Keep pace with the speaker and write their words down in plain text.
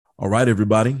All right,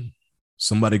 everybody.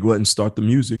 Somebody go ahead and start the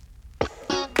music.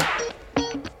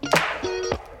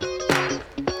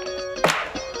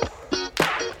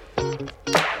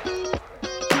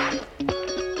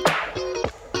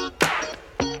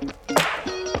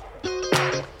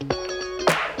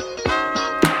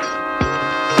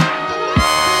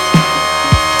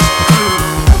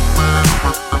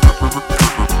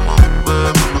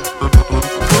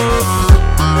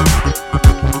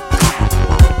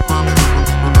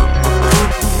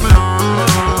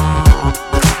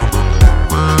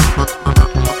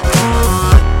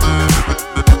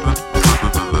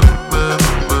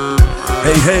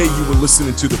 Hey, you were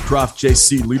listening to the Prof.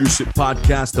 JC Leadership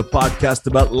Podcast, a podcast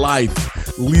about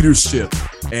life, leadership,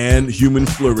 and human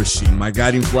flourishing. My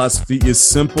guiding philosophy is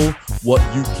simple. What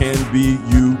you can be,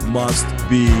 you must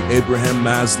be. Abraham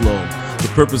Maslow. The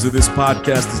purpose of this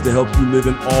podcast is to help you live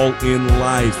an all-in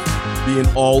life, be an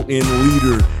all-in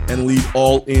leader, and lead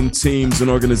all-in teams and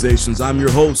organizations. I'm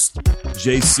your host,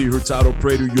 JC Hurtado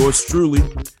Prater, yours truly,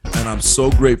 and I'm so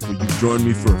grateful you joined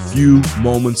me for a few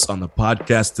moments on the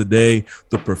podcast today.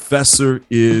 The professor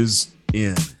is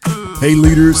in. Hey,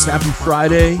 leaders, happy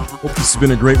Friday. Hope this has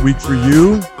been a great week for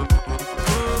you,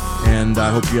 and I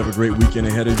hope you have a great weekend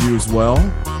ahead of you as well.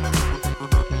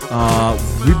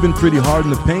 We've been pretty hard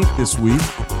in the paint this week.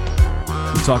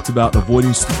 We talked about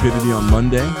avoiding stupidity on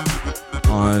Monday.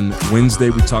 On Wednesday,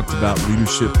 we talked about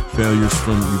leadership failures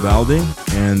from Uvalde,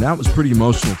 and that was pretty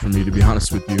emotional for me, to be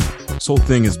honest with you. This whole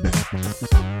thing has been.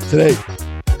 Today,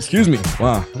 excuse me,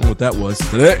 wow, I don't know what that was.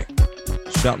 Today,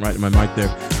 shouting right in my mic there.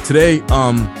 Today,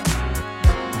 I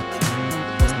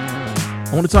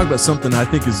want to talk about something I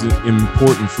think is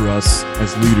important for us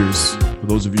as leaders, for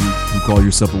those of you who call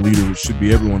yourself a leader, which should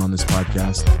be everyone on this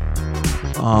podcast.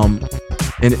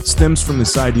 And it stems from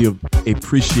this idea of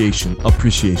appreciation.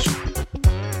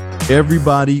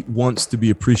 Everybody wants to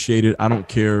be appreciated. I don't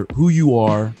care who you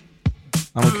are.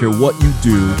 I don't care what you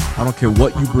do. I don't care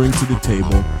what you bring to the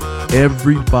table.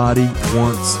 Everybody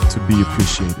wants to be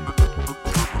appreciated.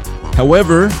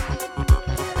 However,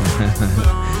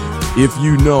 if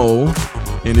you know,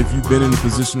 and if you've been in a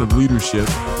position of leadership,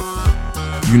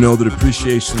 you know that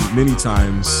appreciation many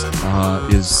times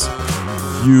is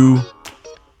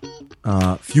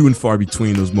few and far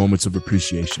between those moments of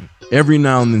appreciation. Every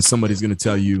now and then somebody's going to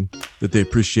tell you that they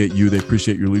appreciate you, they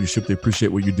appreciate your leadership, they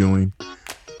appreciate what you're doing.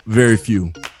 Very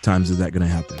few times is that going to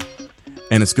happen.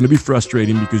 And it's going to be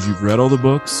frustrating because you've read all the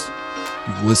books,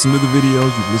 you've listened to the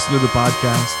videos, you've listened to the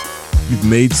podcast, you've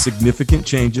made significant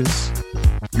changes,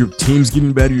 your team's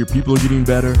getting better, your people are getting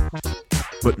better,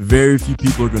 but very few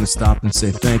people are going to stop and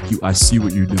say, thank you, I see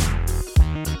what you're doing.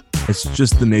 It's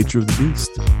just the nature of the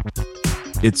beast.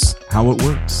 It's how it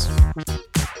works.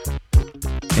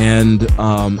 And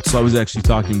so I was actually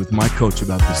talking with my coach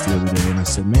about this the other day, and I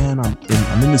said, man,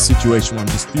 I'm in this situation where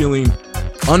I'm just feeling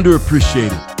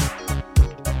underappreciated.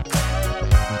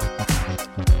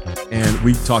 And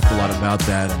we talked a lot about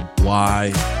that and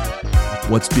why,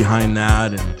 what's behind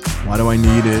that, and why do I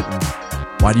need it, and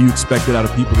why do you expect it out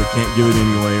of people that can't give it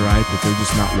anyway, right? That they're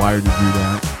just not wired to do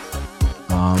that.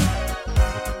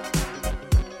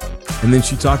 And then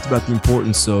she talked about the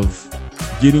importance of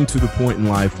getting to the point in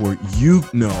life where you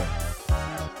know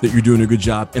that you're doing a good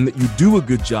job and that you do a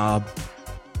good job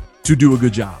to do a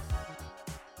good job.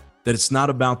 That it's not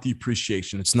about the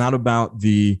appreciation. It's not about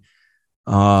it's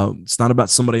not about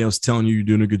somebody else telling you you're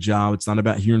doing a good job. It's not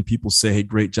about hearing people say, hey,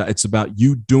 great job. It's about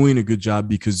you doing a good job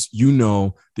because you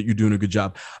know that you're doing a good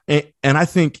job. And I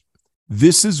think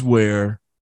this is where,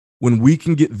 when we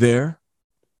can get there,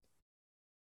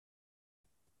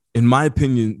 in my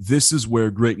opinion, this is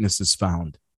where greatness is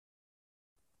found.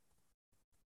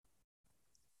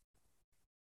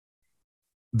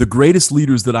 The greatest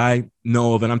leaders that I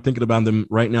know of, and I'm thinking about them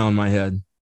right now in my head,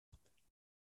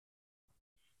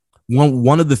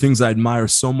 one of the things I admire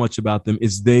so much about them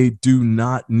is they do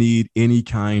not need any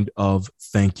kind of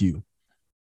thank you.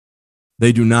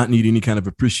 They do not need any kind of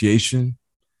appreciation.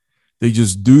 They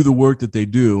just do the work that they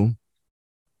do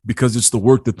because it's the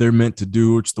work that they're meant to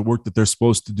do, it's the work that they're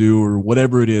supposed to do, or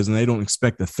whatever it is, and they don't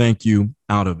expect a thank you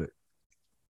out of it.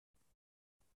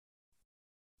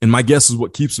 And my guess is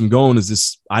what keeps them going is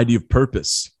this idea of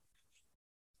purpose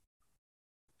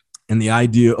and the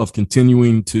idea of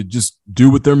continuing to just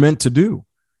do what they're meant to do.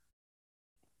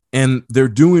 And they're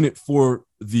doing it for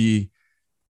the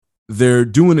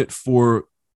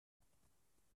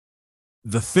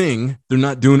thing. They're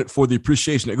not doing it for the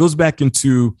appreciation. It goes back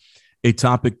into a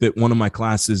topic that one of my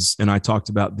classes and I talked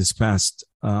about this past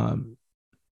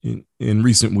in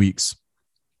recent weeks.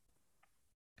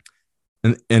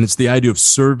 And it's the idea of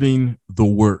serving the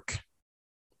work.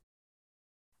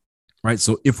 right?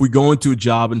 So if we go into a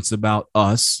job and it's about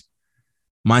us,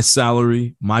 my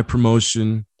salary, my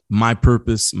promotion, my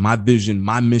purpose, my vision,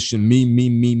 my mission,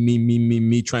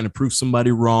 me, trying to prove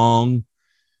somebody wrong,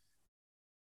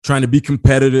 trying to be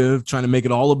competitive, trying to make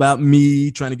it all about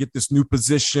me, trying to get this new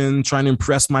position, trying to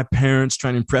impress my parents,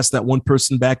 trying to impress that one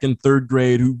person back in third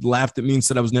grade who laughed at me and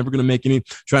said I was never going to make any,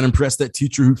 trying to impress that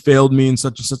teacher who failed me in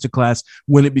such and such a class.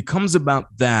 When it becomes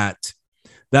about that,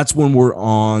 that's when we're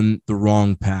on the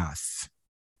wrong path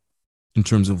in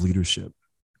terms of leadership.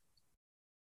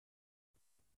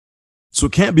 So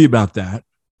it can't be about that.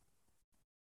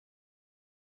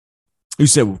 You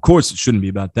say, well, of course it shouldn't be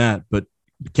about that, but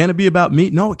can it be about me?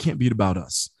 No, it can't be about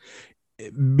us.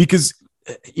 Because,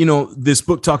 this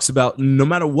book talks about no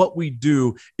matter what we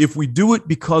do, if we do it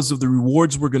because of the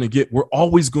rewards we're going to get, we're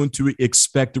always going to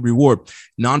expect a reward.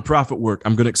 Nonprofit work,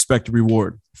 I'm going to expect a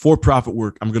reward. For-profit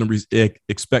work, I'm going to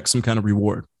expect some kind of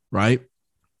reward, right?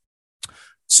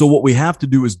 So what we have to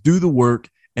do is do the work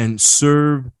and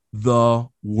serve the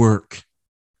work.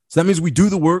 So that means we do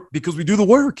the work because we do the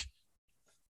work.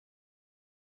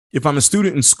 If I'm a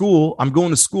student in school, I'm going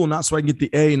to school not so I can get the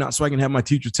A, not so I can have my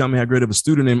teacher tell me how great of a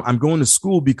student I am. I'm going to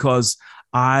school because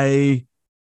I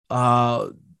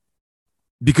want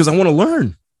to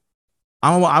learn.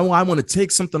 I want to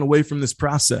take something away from this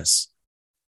process.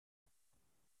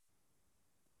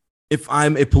 If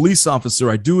I'm a police officer,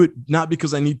 I do it not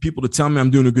because I need people to tell me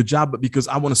I'm doing a good job, but because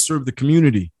I want to serve the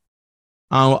community.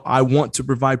 I want to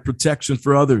provide protection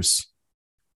for others.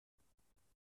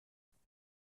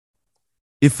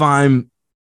 If I'm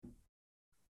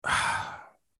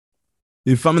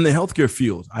in the healthcare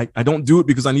field, I don't do it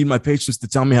because I need my patients to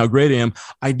tell me how great I am.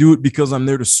 I do it because I'm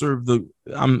there to serve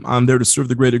I'm there to serve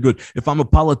the greater good. If I'm a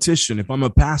politician, if I'm a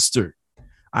pastor,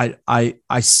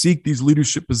 I seek these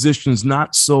leadership positions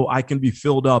not so I can be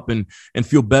filled up and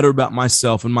feel better about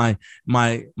myself and my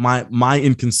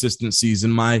inconsistencies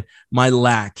and my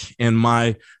lack and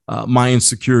my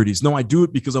insecurities. No, I do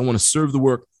it because I want to serve the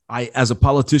work. As a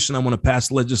politician, I want to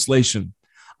pass legislation.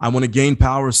 I want to gain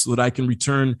power so that I can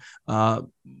return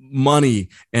money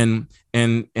and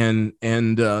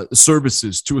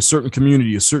services to a certain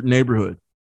community, a certain neighborhood,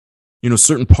 a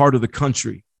certain part of the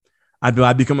country.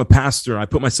 I become a pastor. I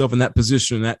put myself in that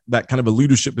position, that kind of a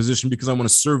leadership position, because I want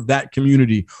to serve that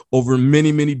community over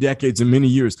many, many decades and many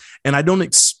years. And I don't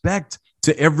expect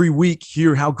to every week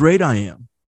hear how great I am.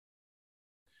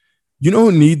 You know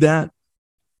who need that?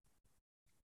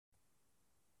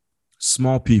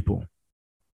 Small people.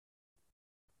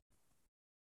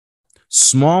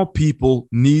 Small people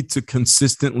need to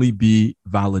consistently be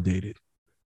validated.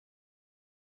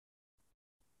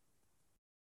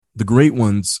 The great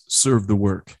ones serve the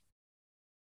work.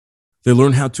 They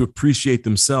learn how to appreciate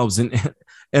themselves. And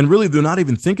really, they're not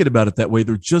even thinking about it that way.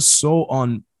 They're just so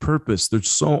on purpose. They're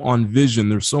so on vision.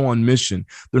 They're so on mission.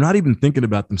 They're not even thinking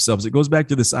about themselves. It goes back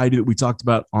to this idea that we talked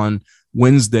about on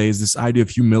Wednesday, is this idea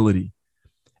of humility.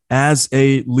 As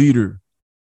a leader,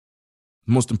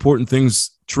 the most important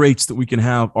traits that we can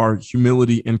have are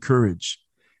humility and courage.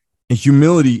 And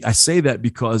humility, I say that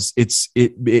because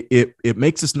it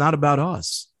makes us not about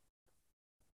us.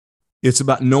 It's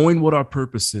about knowing what our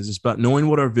purpose is. It's about knowing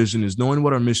what our vision is, knowing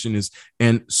what our mission is,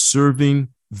 and serving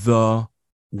the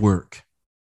work.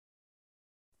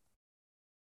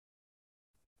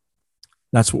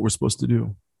 That's what we're supposed to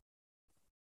do.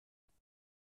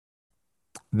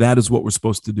 That is what we're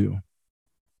supposed to do.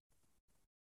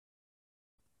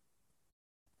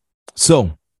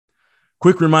 So,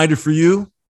 quick reminder for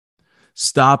you,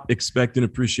 stop expecting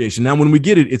appreciation. Now, when we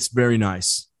get it, it's very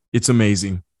nice. It's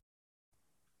amazing.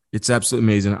 It's absolutely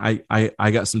amazing.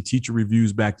 I got some teacher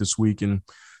reviews back this week, and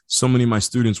so many of my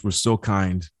students were so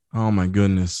kind. Oh, my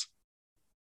goodness.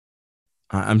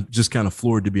 I'm just kind of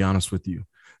floored, to be honest with you.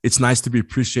 It's nice to be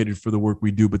appreciated for the work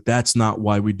we do, but that's not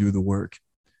why we do the work.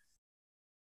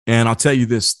 And I'll tell you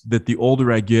this, that the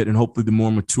older I get and hopefully the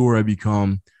more mature I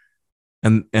become,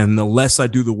 and the less I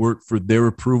do the work for their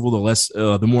approval,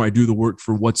 the more I do the work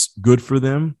for what's good for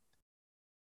them,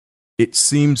 it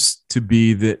seems to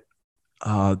be that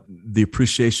the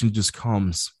appreciation just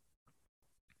comes.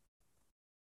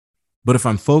 But if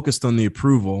I'm focused on the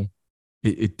approval,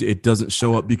 it doesn't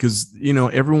show up, because,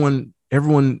 everyone,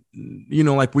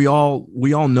 like we all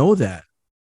know that.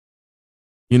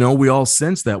 We all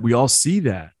sense that. We all see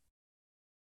that.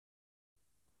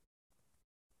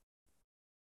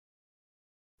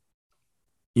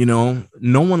 No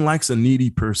one likes a needy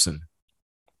person.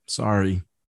 Sorry.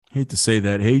 Hate to say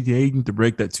that. Hating to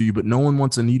break that to you, but no one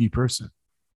wants a needy person.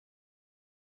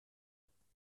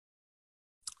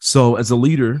 So as a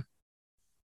leader,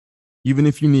 even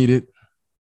if you need it,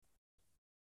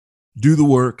 do the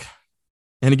work.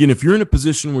 And again, if you're in a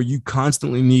position where you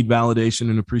constantly need validation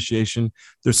and appreciation,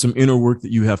 there's some inner work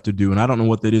that you have to do. And I don't know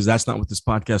what that is. That's not what this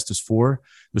podcast is for.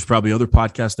 There's probably other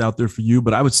podcasts out there for you,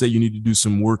 but I would say you need to do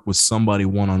some work with somebody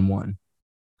one-on-one.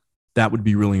 That would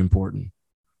be really important.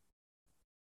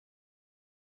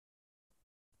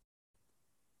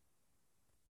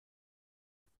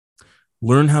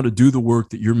 Learn how to do the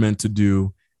work that you're meant to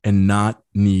do and not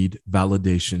need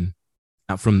validation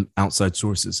from outside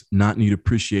sources, not need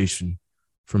appreciation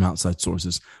from outside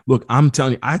sources. Look, I'm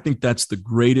telling you, I think that's the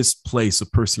greatest place a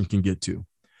person can get to,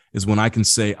 is when I can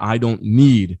say, I don't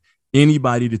need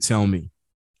anybody to tell me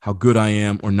how good I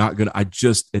am or not good. I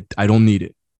don't need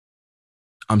it.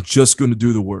 I'm just going to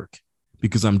do the work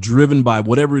because I'm driven by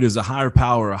whatever it is, a higher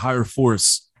power, a higher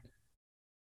force,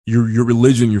 your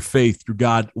religion, your faith, your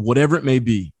God, whatever it may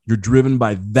be. You're driven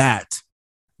by that,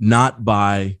 not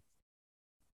by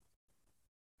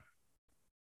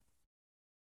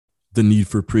the need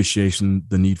for appreciation,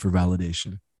 the need for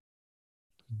validation.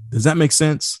 Does that make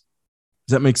sense?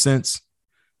 Does that make sense?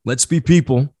 Let's be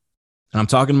people, and I'm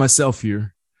talking to myself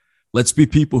here. Let's be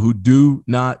people who do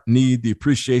not need the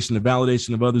appreciation, the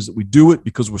validation of others, that we do it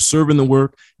because we're serving the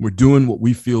work. And we're doing what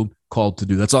we feel called to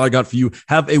do. That's all I got for you.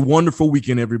 Have a wonderful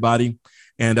weekend, everybody.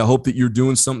 And I hope that you're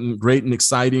doing something great and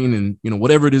exciting. And,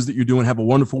 whatever it is that you're doing, have a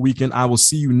wonderful weekend. I will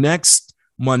see you next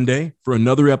Monday for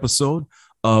another episode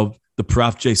of the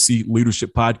Prof. JC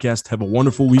Leadership Podcast. Have a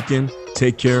wonderful weekend.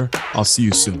 Take care. I'll see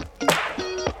you soon.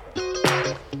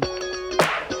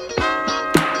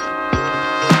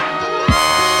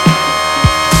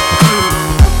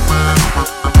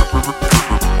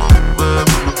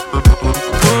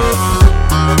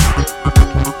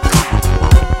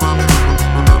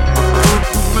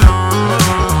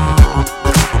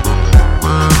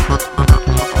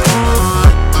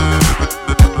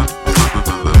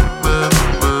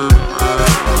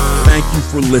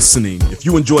 Listening. If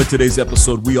you enjoyed today's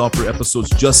episode, we offer episodes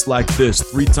just like this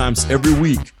 3 times every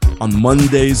week on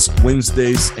Mondays,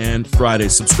 Wednesdays, and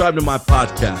Fridays. Subscribe to my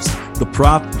podcast, the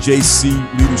Prof. JC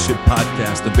Leadership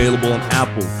Podcast, available on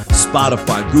Apple,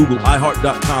 Spotify, Google,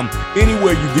 iHeart.com,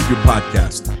 anywhere you get your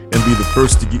podcast, and be the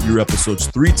first to get your episodes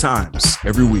 3 times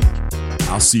every week.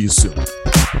 I'll see you soon.